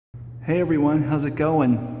Hey everyone, how's it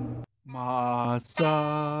going? Masamune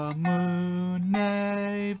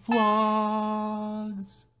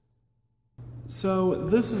Vlogs. So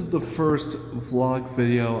this is the first vlog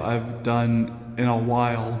video I've done in a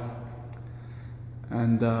while.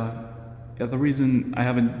 And yeah, the reason I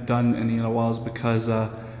haven't done any in a while is because,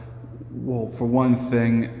 well, for one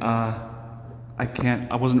thing,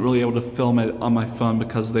 I wasn't really able to film it on my phone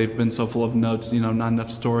because they've been so full of notes, not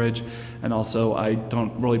enough storage, and also I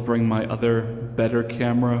don't really bring my other better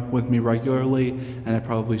camera with me regularly, and I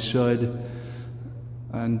probably should.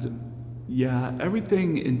 And yeah,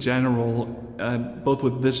 everything in general, both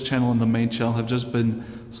with this channel and the main channel, have just been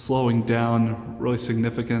slowing down really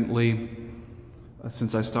significantly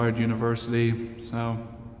since I started university, so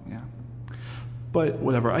yeah. But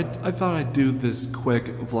whatever, I thought I'd do this quick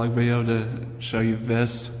vlog video to show you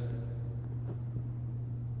this.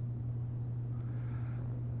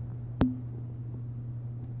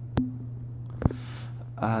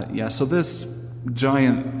 Yeah, so this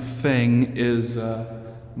giant thing is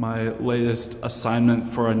my latest assignment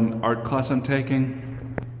for an art class I'm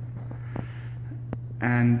taking.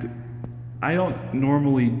 And I don't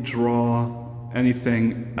normally draw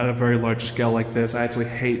anything at a very large scale like this. I actually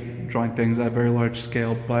hate drawing things at a very large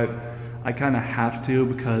scale, but I kind of have to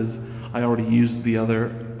because I already used the other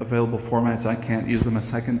available formats. I can't use them a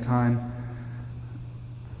second time.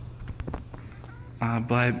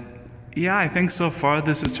 But yeah, I think so far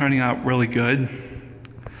this is turning out really good.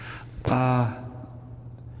 That's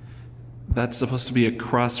supposed to be a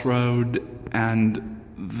crossroad, and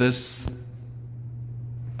this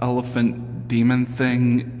elephant demon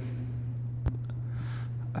thing,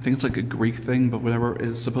 I think it's like a Greek thing, but whatever,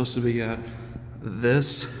 is supposed to be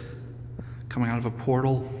this coming out of a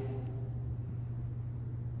portal.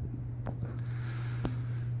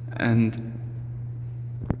 And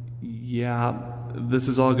yeah, this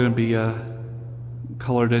is all going to be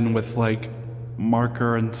colored in with like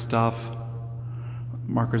marker and stuff.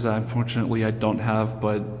 Markers that unfortunately I don't have,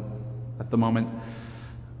 but at the moment.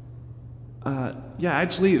 Yeah,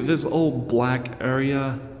 actually this old black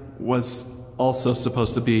area was also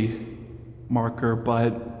supposed to be marker,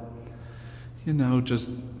 but just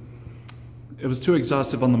it was too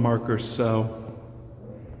exhaustive on the marker, so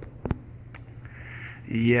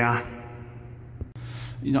yeah.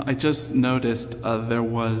 I just noticed there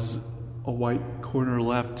was a white corner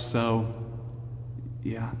left, so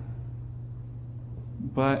yeah.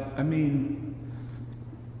 But I mean,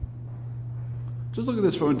 just look at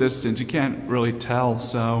this from a distance, you can't really tell,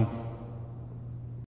 so